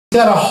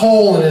got a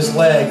hole in his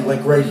leg,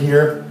 like right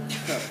here.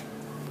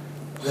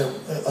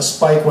 A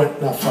spike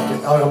went, no, fuck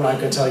it. I'm not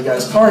going to tell you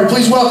guys. All right,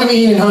 please welcome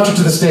Ian Hunter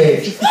to the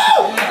stage.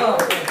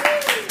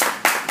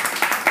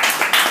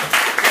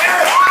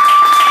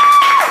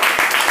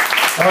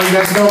 Oh, you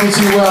guys know me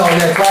too well.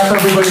 Yeah, clap for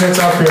everybody that's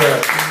up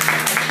here.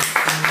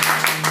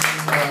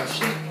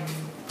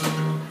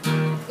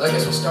 Well, I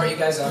guess we'll start you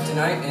guys out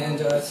tonight, and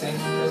thank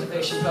you,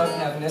 Reservation Pub, for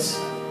having us.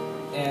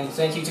 And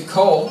thank you to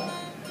Cole.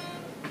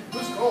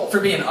 Who's Cole?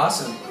 For being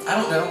awesome. I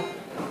don't know.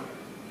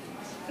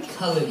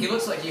 Cullen. He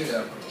looks like you,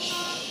 though.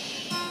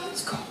 Shh.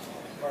 It's Cole.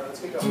 All right, let's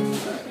get going.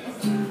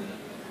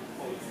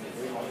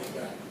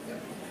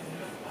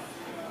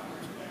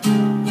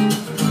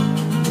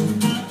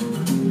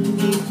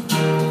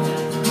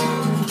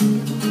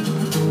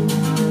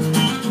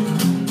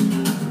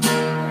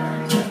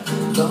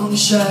 Long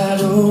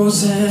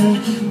shadows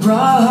and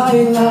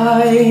bright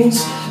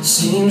lights,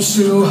 seems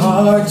too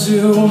hard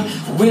to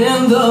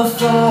win the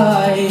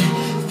fight.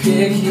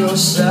 Pick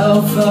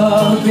yourself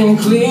up and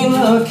clean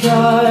the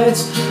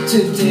cuts.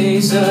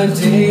 Today's the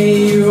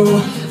day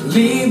you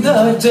leave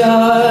the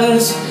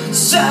dust.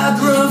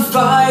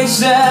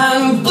 Sacrifice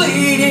and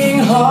bleeding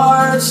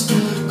hearts,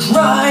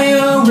 cry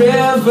a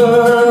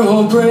river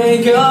or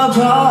break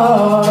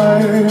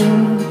apart.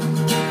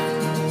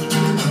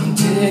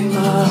 Dig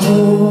my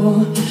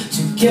hole,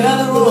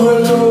 together or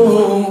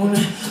alone,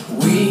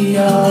 we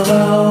are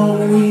all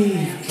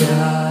we've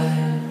got.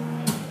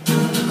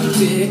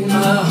 Dig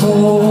my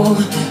hole,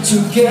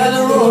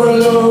 together or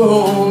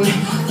alone,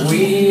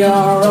 we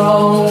are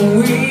all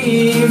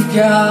we've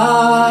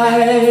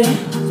got.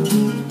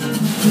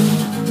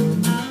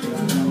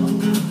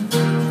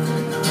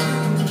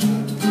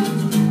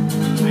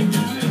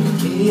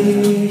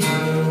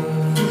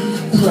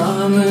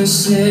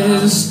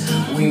 Promises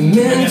we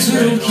meant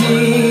to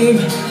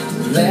keep,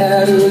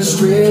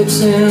 letters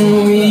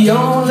written we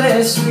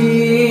only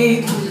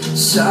speak,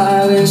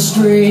 silent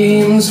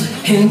screams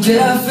and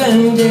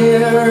deafened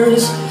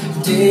ears,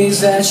 days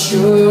that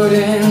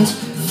shouldn't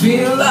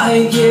feel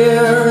like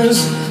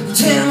years.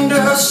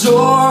 Tender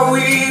sore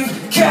we've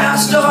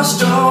cast our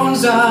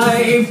stones,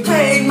 I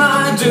paid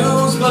my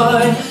dues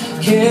but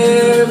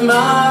kept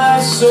my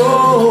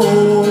soul.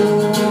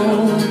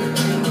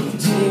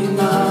 Dig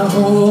my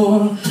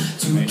hole,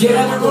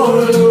 together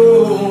or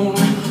alone,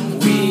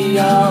 we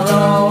are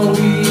all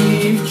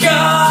we've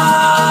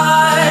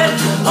got.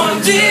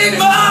 Dig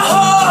my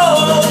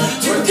hole,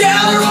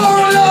 together or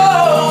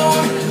alone,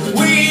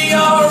 we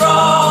are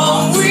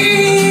all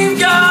we've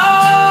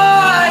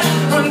got.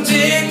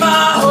 Dig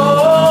my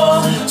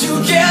hole,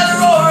 together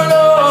or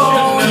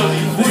alone,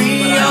 we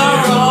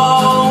are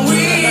all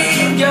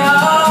we've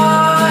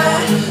got.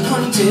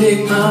 Dig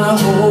my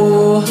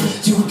hole,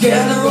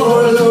 together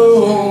or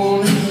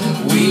alone,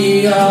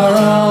 we are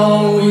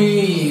all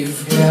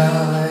we've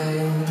got.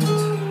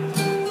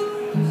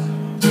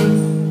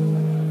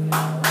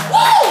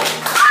 Woo!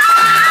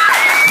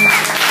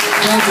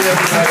 Thank you,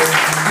 everybody.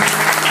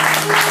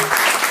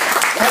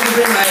 I had to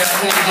bring my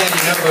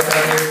handy-dandy notebook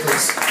out here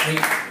because we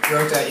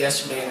wrote that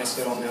yesterday and I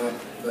still don't know it,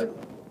 but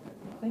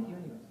thank you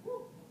anyway.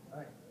 All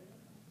right.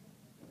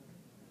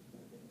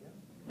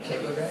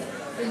 Capo guy?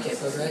 Are you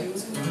capo guy?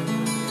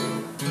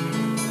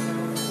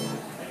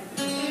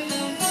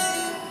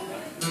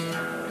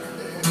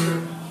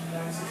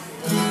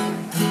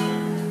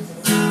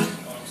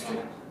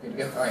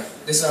 Alright,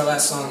 this is our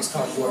last song. It's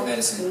called Your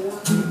Medicine.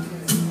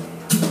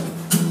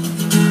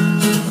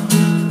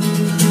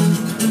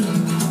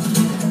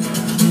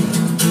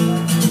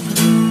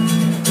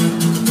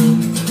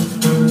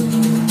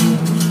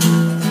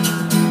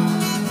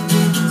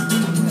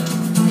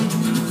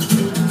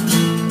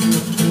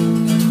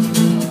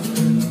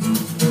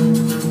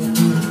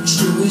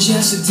 True as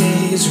yesterday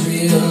is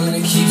real, and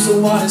it keeps the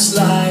water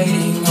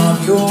sliding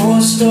off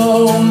your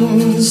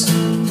stones.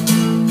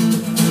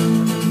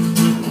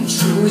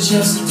 True as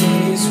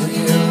yesterday is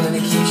real, and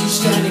it keeps you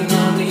standing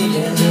on the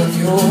end of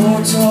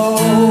your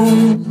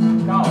toe.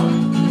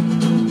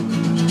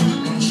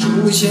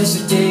 True as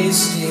yesterday is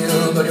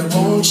still, but it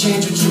won't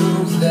change the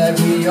truth that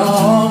we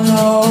all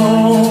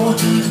know.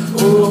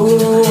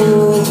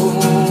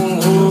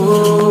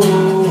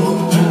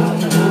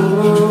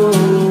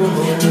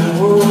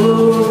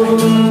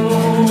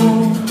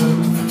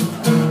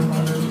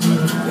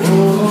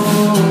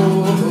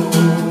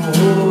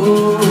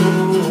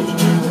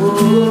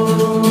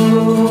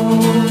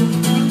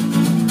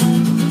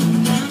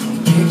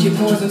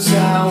 The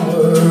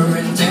tower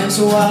and dance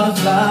a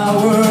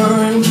wildflower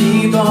and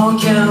keep on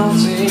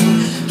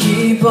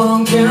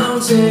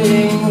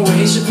counting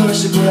ways to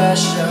push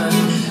aggression,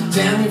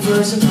 damn your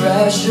first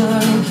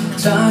impression,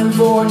 time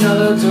for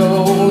another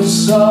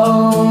dose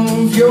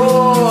of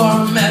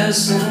your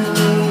medicine.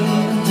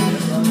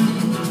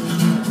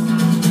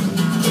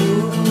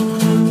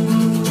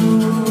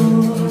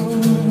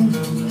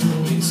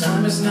 Your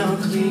time is now a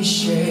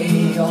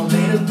cliche, all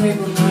made of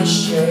paper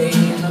mache,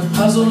 and the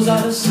puzzles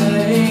are the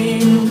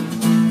same.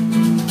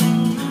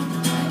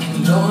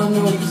 Though I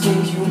know you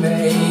think you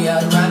may,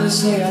 I'd rather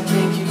say I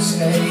think you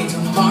say.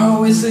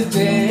 tomorrow is the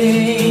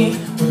day.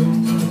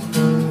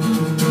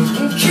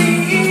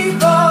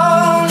 Keep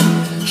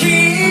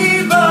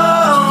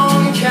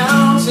on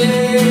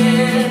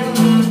counting.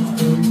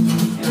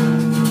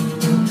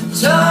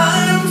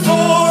 Time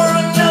for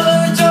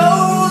another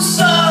dose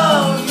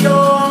of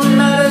your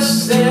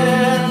medicine.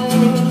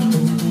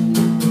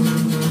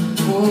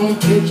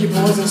 Pick your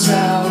poison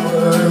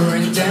sour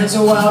and dance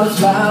a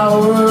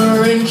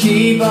wildflower and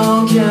keep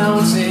on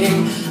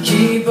counting.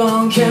 Keep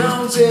on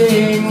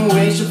counting.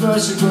 Waste your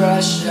first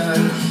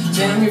aggression.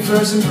 Damn your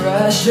first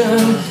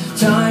impression.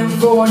 Time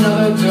for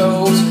another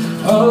dose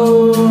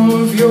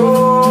of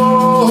your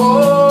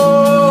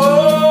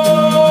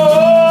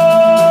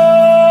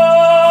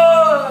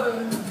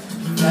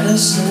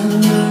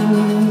medicine.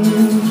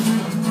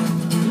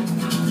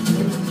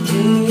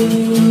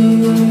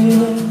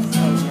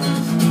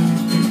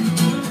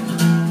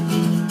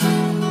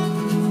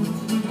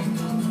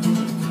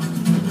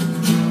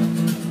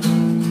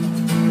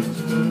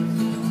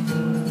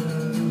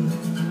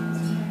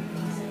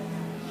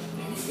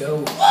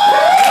 Go.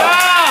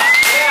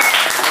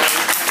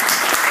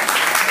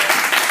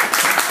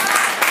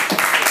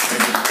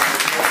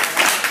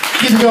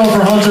 Keep it going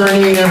for Hunter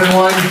and Ian,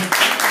 everyone.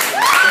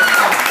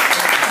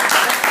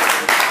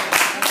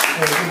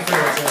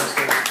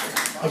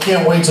 I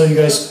can't wait till you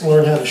guys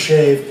learn how to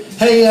shave.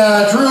 Hey,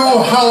 Drew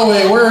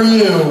Holloway, where are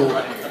you?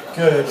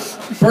 Good.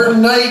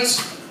 Burton Knight.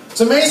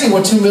 It's amazing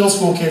what 2 middle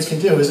school kids can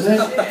do, isn't it?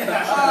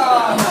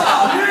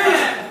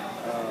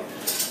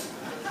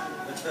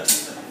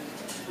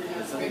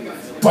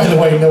 By the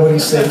way,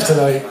 nobody's safe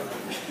tonight.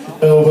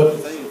 No, but...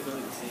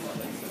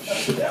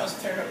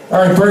 All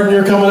right, Burton,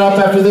 you're coming up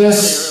after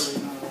this.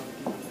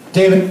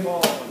 David,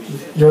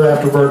 you're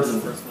after Burton.